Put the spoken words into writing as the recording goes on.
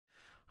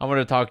I want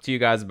to talk to you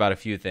guys about a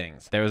few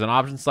things. There was an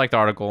option select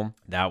article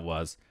that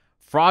was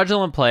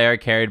fraudulent player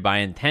carried by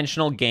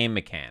intentional game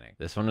mechanic.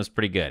 This one was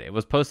pretty good. It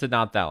was posted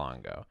not that long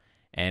ago.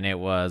 And it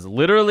was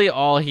literally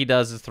all he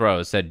does is throw.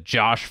 It said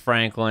Josh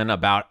Franklin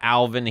about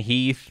Alvin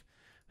Heath,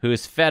 who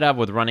is fed up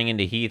with running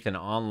into Heath in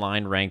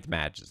online ranked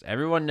matches.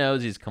 Everyone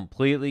knows he's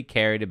completely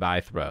carried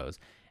by throws,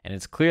 and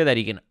it's clear that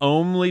he can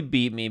only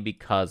beat me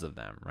because of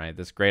them, right?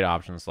 This great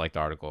option select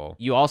article.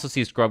 You also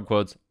see scrub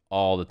quotes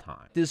all the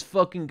time. This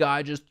fucking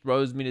guy just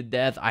throws me to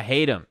death. I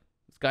hate him.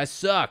 This guy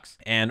sucks.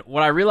 And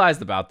what I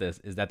realized about this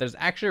is that there's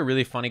actually a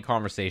really funny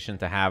conversation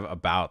to have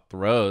about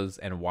throws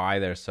and why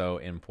they're so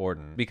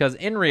important. Because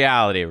in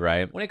reality,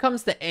 right, when it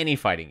comes to any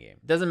fighting game,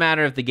 it doesn't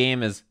matter if the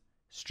game is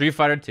Street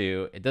Fighter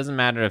 2, it doesn't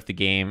matter if the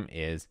game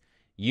is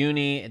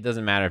Uni, it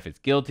doesn't matter if it's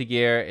Guilty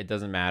Gear, it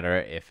doesn't matter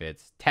if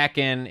it's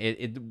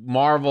Tekken,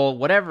 Marvel,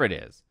 whatever it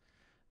is.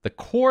 The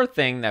core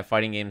thing that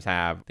fighting games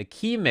have, the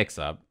key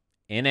mix-up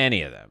in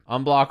any of them,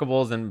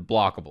 unblockables and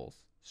blockables,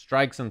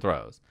 strikes and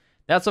throws.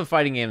 That's what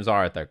fighting games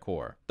are at their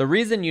core. The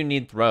reason you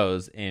need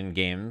throws in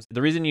games,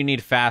 the reason you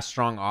need fast,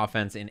 strong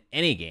offense in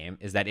any game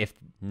is that if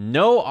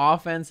no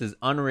offense is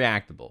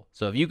unreactable,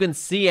 so if you can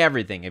see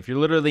everything, if you're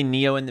literally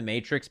Neo in the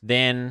Matrix,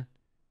 then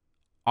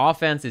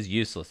offense is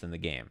useless in the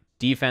game.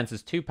 Defense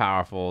is too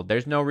powerful.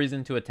 There's no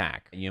reason to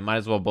attack. You might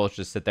as well both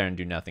just sit there and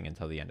do nothing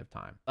until the end of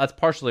time. That's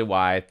partially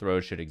why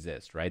throws should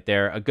exist, right?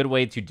 They're a good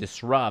way to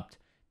disrupt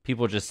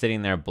people just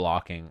sitting there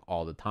blocking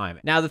all the time.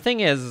 Now, the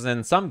thing is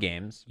in some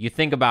games, you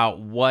think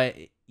about what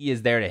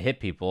is there to hit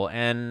people,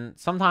 and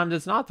sometimes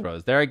it's not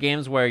throws. There are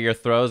games where your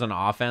throws on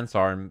offense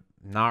are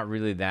not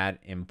really that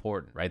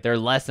important, right? They're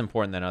less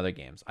important than other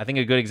games. I think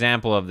a good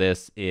example of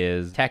this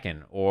is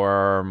Tekken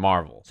or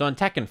Marvel. So in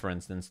Tekken, for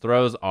instance,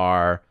 throws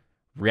are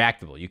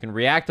reactable. You can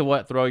react to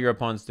what throw your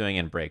opponent's doing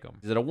and break them.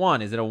 Is it a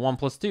 1? Is it a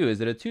 1+2?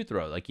 Is it a 2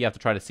 throw? Like, you have to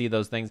try to see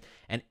those things.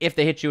 And if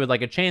they hit you with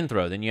like a chain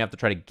throw, then you have to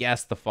try to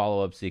guess the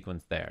follow-up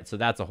sequence there. So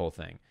that's a whole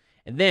thing.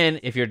 And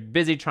then if you're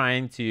busy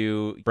trying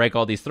to break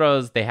all these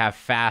throws, they have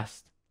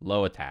fast,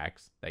 low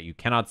attacks that you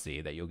cannot see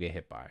that you'll get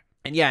hit by.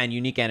 And yeah, and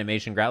unique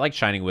animation grab like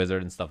Shining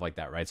Wizard and stuff like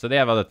that, right? So they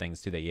have other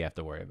things too that you have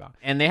to worry about.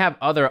 And they have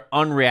other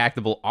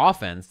unreactable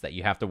offense that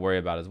you have to worry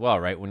about as well,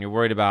 right? When you're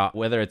worried about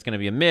whether it's going to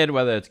be a mid,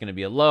 whether it's going to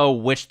be a low,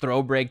 which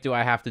throw break do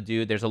I have to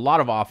do? There's a lot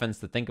of offense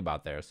to think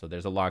about there. So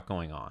there's a lot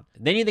going on.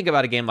 Then you think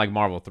about a game like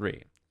Marvel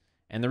 3.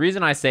 And the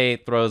reason I say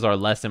throws are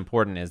less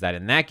important is that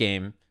in that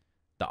game,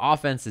 the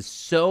offense is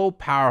so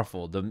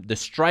powerful. The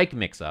strike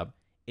mix-up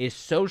is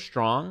so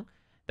strong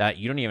that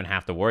you don't even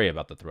have to worry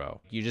about the throw.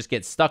 You just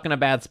get stuck in a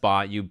bad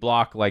spot. You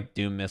block like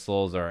Doom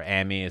missiles or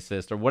AMI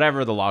assist or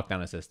whatever the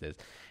lockdown assist is.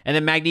 And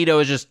then Magneto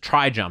is just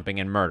try-jumping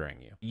and murdering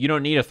you. You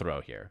don't need a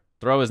throw here.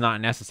 Throw is not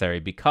necessary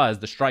because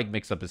the strike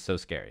mix-up is so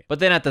scary. But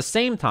then at the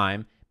same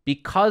time,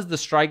 because the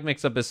strike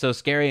mix-up is so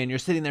scary and you're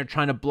sitting there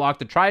trying to block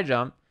the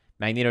try-jump,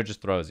 Magneto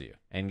just throws you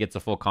and gets a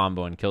full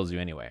combo and kills you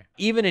anyway.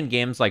 Even in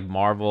games like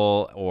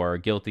Marvel or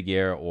Guilty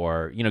Gear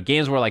or, you know,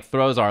 games where like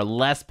throws are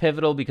less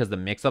pivotal because the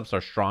mix-ups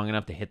are strong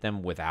enough to hit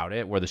them without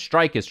it, where the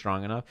strike is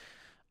strong enough,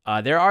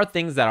 there are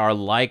things that are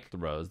like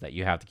throws that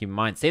you have to keep in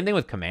mind. Same thing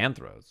with command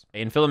throws.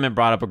 Infilament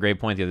brought up a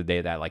great point the other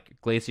day that like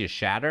Glacia's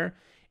Shatter,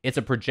 it's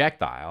a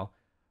projectile,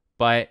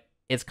 but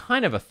it's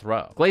kind of a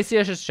throw.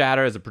 Glacia's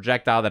Shatter is a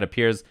projectile that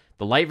appears,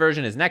 the light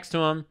version is next to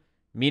him,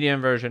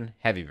 medium version,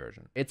 heavy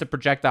version. It's a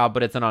projectile,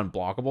 but it's an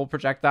unblockable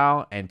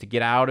projectile. And to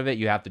get out of it,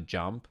 you have to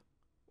jump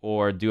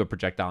or do a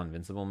projectile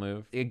invincible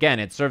move. Again,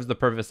 it serves the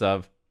purpose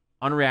of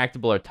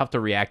unreactable or tough to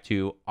react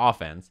to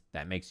offense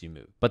that makes you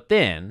move. But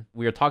then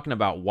we are talking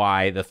about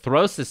why the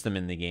throw system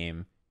in the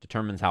game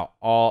determines how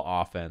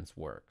all offense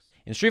works.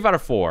 In Street Fighter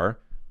 4,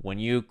 when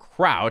you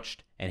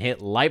crouched and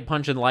hit light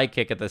punch and light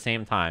kick at the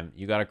same time,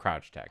 you got a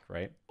crouch tech,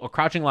 right? A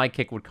crouching light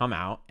kick would come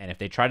out, and if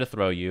they try to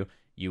throw you,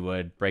 you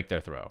would break their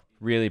throw.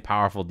 Really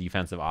powerful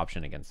defensive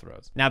option against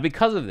throws. Now,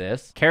 because of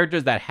this,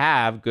 characters that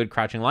have good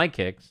crouching light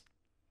kicks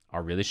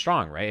are really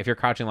strong, right? If your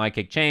crouching light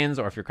kick chains,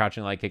 or if your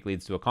crouching light kick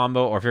leads to a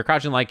combo, or if your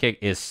crouching light kick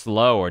is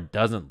slow or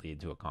doesn't lead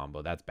to a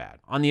combo, that's bad.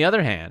 On the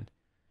other hand,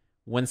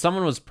 when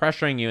someone was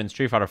pressuring you in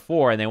Street Fighter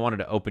 4 and they wanted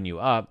to open you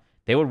up,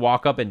 they would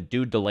walk up and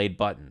do delayed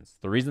buttons.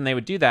 The reason they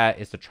would do that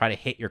is to try to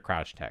hit your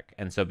crouch tech.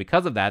 And so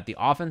because of that, the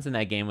offense in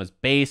that game was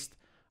based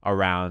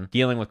around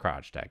dealing with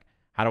crouch tech.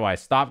 How do I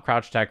stop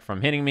crouch tech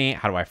from hitting me?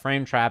 How do I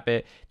frame trap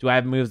it? Do I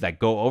have moves that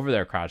go over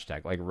their crouch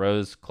tech, like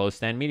Rose close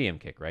stand medium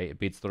kick, right? It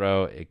beats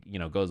throw, it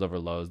goes over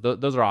lows.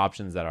 Those are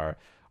options that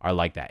are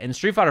like that. In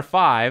Street Fighter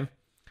 5,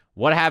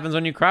 what happens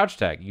when you crouch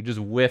tech? You just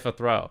whiff a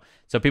throw.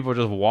 So people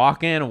just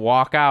walk in,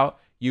 walk out,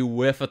 you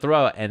whiff a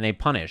throw, and they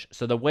punish.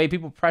 So the way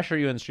people pressure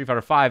you in Street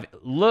Fighter 5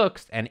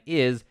 looks and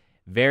is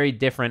very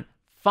different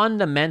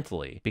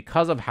fundamentally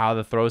because of how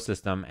the throw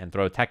system and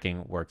throw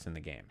teching works in the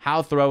game.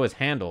 How throw is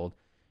handled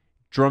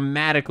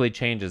dramatically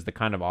changes the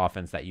kind of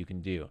offense that you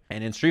can do.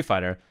 And in Street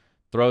Fighter,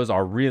 throws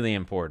are really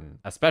important,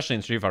 especially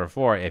in Street Fighter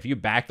 4. If you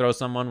back throw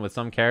someone with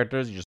some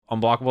characters, you just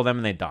unblockable them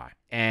and they die.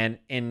 And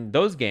in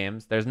those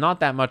games, there's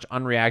not that much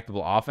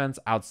unreactable offense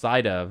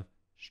outside of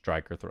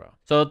strike or throw.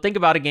 So think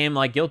about a game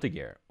like Guilty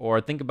Gear,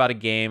 or think about a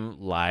game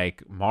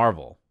like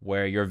Marvel,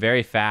 where you're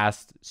very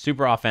fast,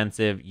 super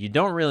offensive. You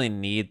don't really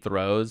need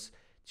throws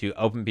to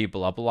open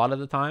people up a lot of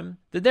the time.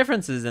 The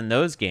difference is in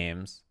those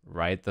games,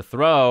 right? The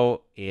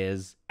throw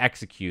is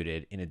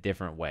executed in a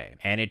different way,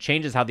 and it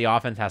changes how the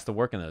offense has to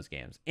work in those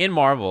games. In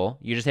Marvel,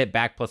 you just hit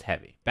back plus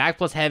heavy. Back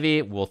plus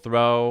heavy will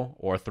throw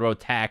or throw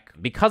tech.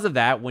 Because of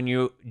that, when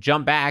you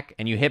jump back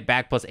and you hit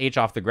back plus H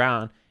off the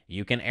ground,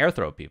 you can air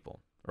throw people,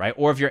 right?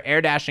 Or if you're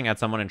air dashing at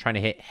someone and trying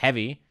to hit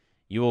heavy,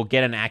 you will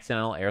get an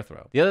accidental air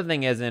throw. The other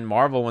thing is in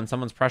Marvel, when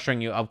someone's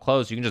pressuring you up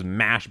close, you can just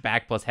mash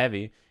back plus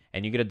heavy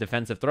and you get a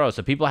defensive throw.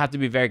 So people have to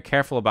be very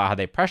careful about how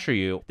they pressure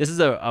you. This is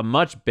a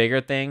much bigger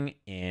thing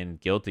in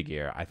Guilty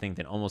Gear, I think,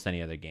 than almost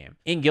any other game.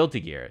 In Guilty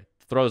Gear,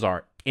 throws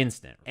are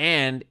instant.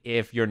 And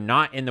if you're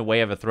not in the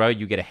way of a throw,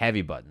 you get a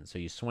heavy button. So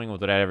you swing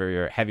with whatever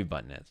your heavy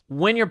button is.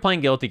 When you're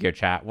playing Guilty Gear,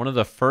 chat, one of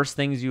the first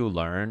things you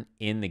learn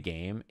in the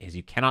game is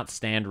you cannot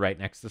stand right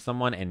next to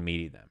someone and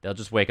meaty them. They'll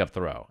just wake up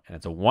throw. And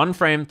it's a one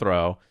frame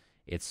throw.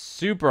 It's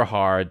super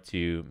hard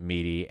to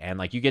meaty, and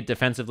like you get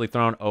defensively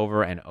thrown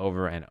over and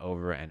over and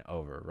over and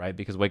over, right?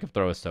 Because wake up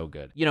throw is so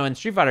good. You know, in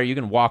Street Fighter, you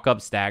can walk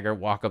up, stagger.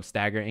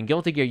 In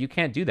Guilty Gear, you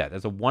can't do that.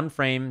 There's a one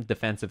frame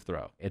defensive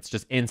throw. It's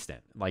just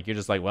instant. Like you're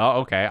just like, well,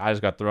 okay, I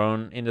just got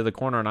thrown into the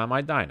corner and I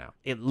might die now.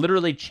 It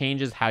literally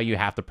changes how you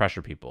have to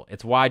pressure people.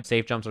 It's why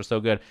safe jumps are so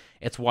good.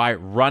 It's why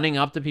running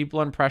up to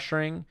people and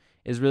pressuring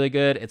is really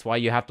good. It's why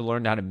you have to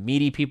learn how to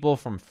meaty people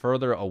from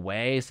further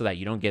away so that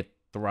you don't get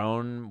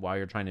thrown while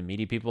you're trying to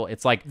meaty people.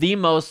 It's like the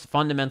most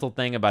fundamental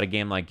thing about a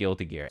game like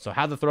Guilty Gear. So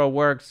how the throw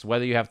works,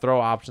 whether you have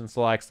throw option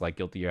selects, like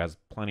Guilty Gear has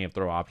plenty of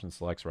throw option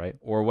selects, right?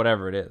 Or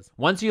whatever it is.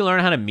 Once you learn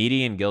how to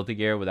meaty in Guilty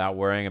Gear without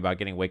worrying about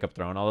getting wake up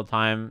thrown all the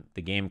time,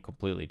 the game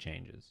completely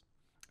changes.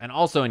 And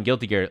also in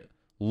Guilty Gear,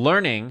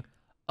 learning,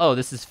 oh,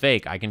 this is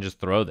fake, I can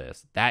just throw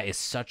this. That is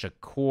such a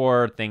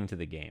core thing to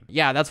the game.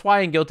 Yeah, that's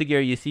why in Guilty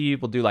Gear, you see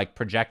people do like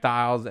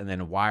projectiles and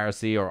then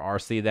YRC or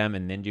RC them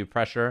and then do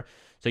pressure.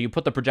 So you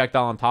put the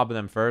projectile on top of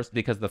them first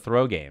because the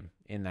throw game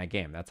in that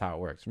game, that's how it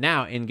works.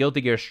 Now, in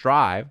Guilty Gear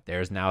Strive,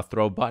 there's now a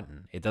throw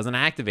button. It doesn't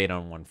activate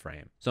on one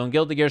frame. So in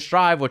Guilty Gear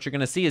Strive, what you're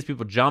going to see is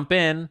people jump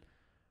in,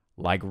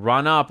 like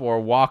run up or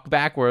walk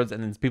backwards,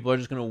 and then people are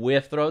just going to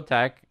whiff throw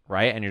tech,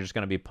 right? And you're just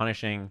going to be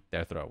punishing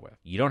their throw whiff.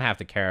 You don't have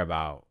to care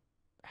about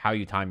how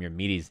you time your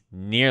meaties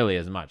nearly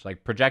as much.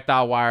 Like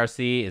projectile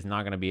YRC is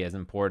not going to be as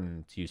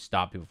important to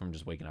stop people from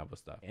just waking up with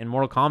stuff. In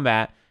Mortal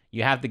Kombat,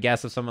 you have to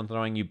guess if someone's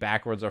throwing you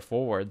backwards or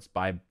forwards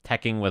by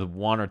teching with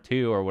 1 or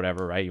 2 or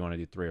whatever, right? You want to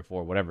do 3 or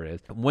 4, whatever it is.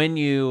 When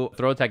you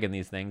throw tech in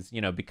these things, you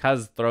know,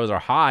 because throws are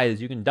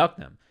highs, you can duck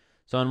them.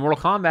 So in Mortal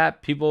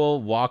Kombat,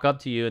 people walk up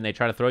to you and they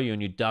try to throw you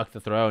and you duck the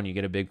throw and you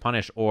get a big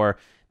punish, or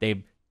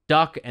they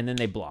duck and then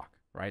they block,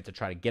 right? To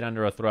try to get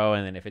under a throw.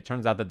 And then if it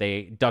turns out that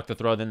they duck the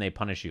throw, then they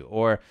punish you.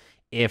 Or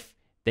if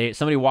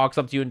somebody walks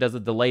up to you and does a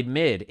delayed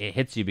mid, it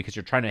hits you because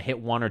you're trying to hit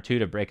 1 or 2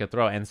 to break a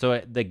throw. And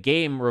so the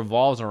game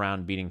revolves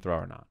around beating throw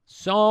or not.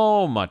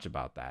 So much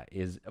about that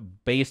is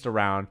based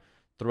around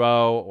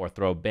throw or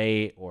throw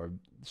bait or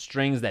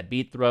strings that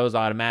beat throws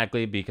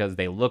automatically because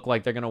they look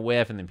like they're going to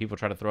whiff and then people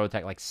try to throw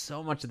tech. Like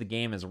so much of the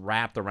game is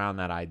wrapped around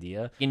that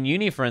idea. In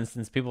Uni, for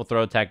instance, people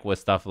throw tech with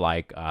stuff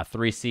like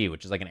 3C,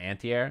 which is like an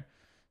anti-air.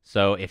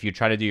 So if you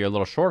try to do your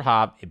little short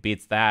hop, it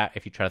beats that.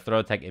 If you try to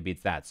throw tech, it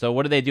beats that. So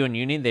what do they do in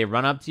Uni? They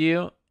run up to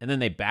you and then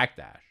they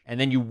backdash. And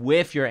then you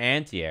whiff your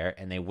anti-air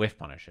and they whiff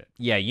punish it.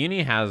 Yeah,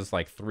 Uni has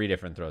like 3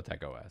 different throw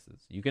tech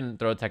OSs. You can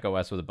throw tech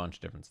OS with a bunch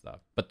of different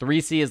stuff. But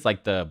 3C is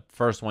like the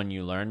first one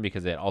you learn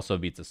because it also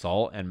beats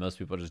assault and most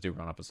people just do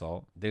run up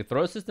assault. The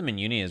throw system in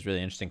Uni is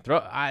really interesting.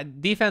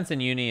 Defense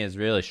in Uni is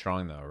really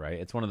strong though, right?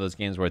 It's one of those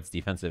games where it's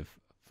defensive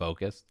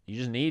focused. You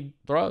just need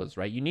throws,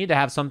 right? You need to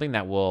have something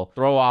that will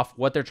throw off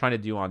what they're trying to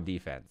do on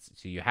defense.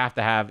 So you have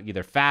to have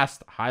either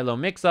fast, high-low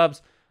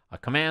mix-ups, a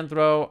command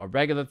throw, a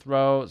regular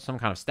throw, some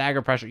kind of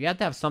stagger pressure. You have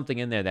to have something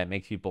in there that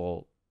makes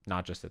people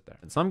not just sit there.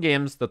 In some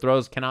games, the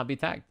throws cannot be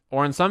tagged.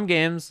 Or in some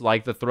games,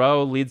 like the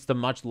throw leads to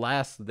much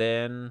less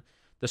than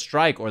the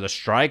strike, or the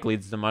strike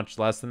leads to much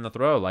less than the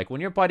throw. Like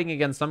when you're fighting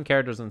against some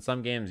characters in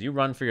some games, you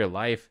run for your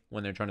life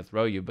when they're trying to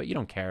throw you, but you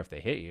don't care if they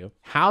hit you.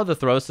 How the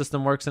throw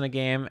system works in a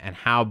game and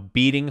how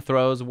beating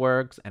throws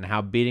works and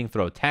how beating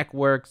throw tech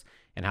works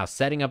and how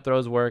setting up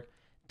throws work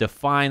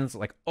defines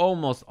like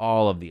almost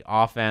all of the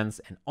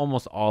offense and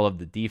almost all of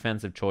the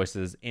defensive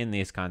choices in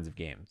these kinds of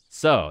games.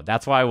 So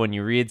that's why when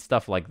you read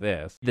stuff like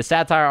this, the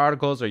satire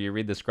articles or you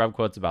read the scrub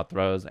quotes about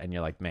throws and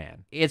you're like,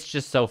 man, it's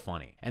just so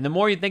funny. And the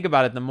more you think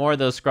about it, the more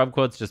those scrub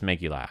quotes just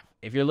make you laugh.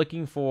 If you're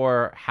looking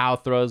for how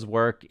throws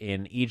work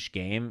in each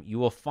game, you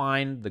will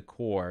find the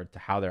core to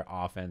how their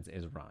offense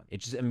is run.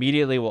 It just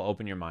immediately will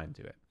open your mind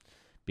to it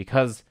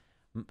because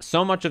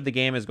so much of the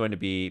game is going to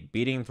be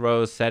beating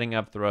throws, setting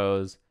up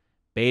throws,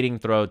 baiting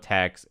throw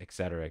techs,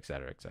 etc.,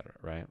 etc., etc.,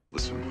 right?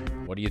 Listen.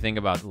 What do you think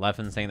about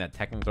Leffen saying that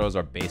tech and throws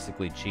are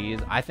basically cheese?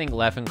 I think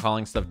Leffen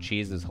calling stuff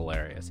cheese is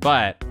hilarious.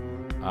 But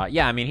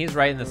Yeah, I mean, he's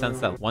right in the sense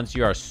that once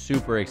you are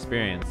super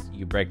experienced,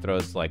 you break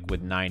throws like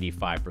with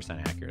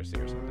 95% accuracy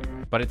or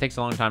something. But it takes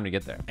a long time to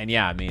get there. And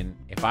yeah, I mean,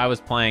 if I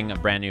was playing a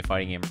brand new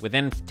fighting game,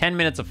 within 10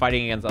 minutes of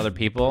fighting against other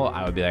people,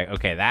 I would be like,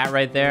 okay, that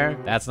right there,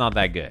 that's not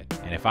that good.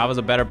 And if I was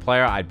a better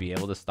player, I'd be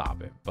able to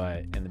stop it.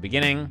 But in the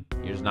beginning,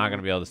 you're just not going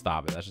to be able to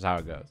stop it. That's just how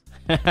it goes.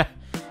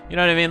 You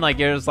know what I mean? Like,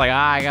 you're just like,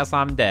 I guess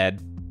I'm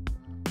dead.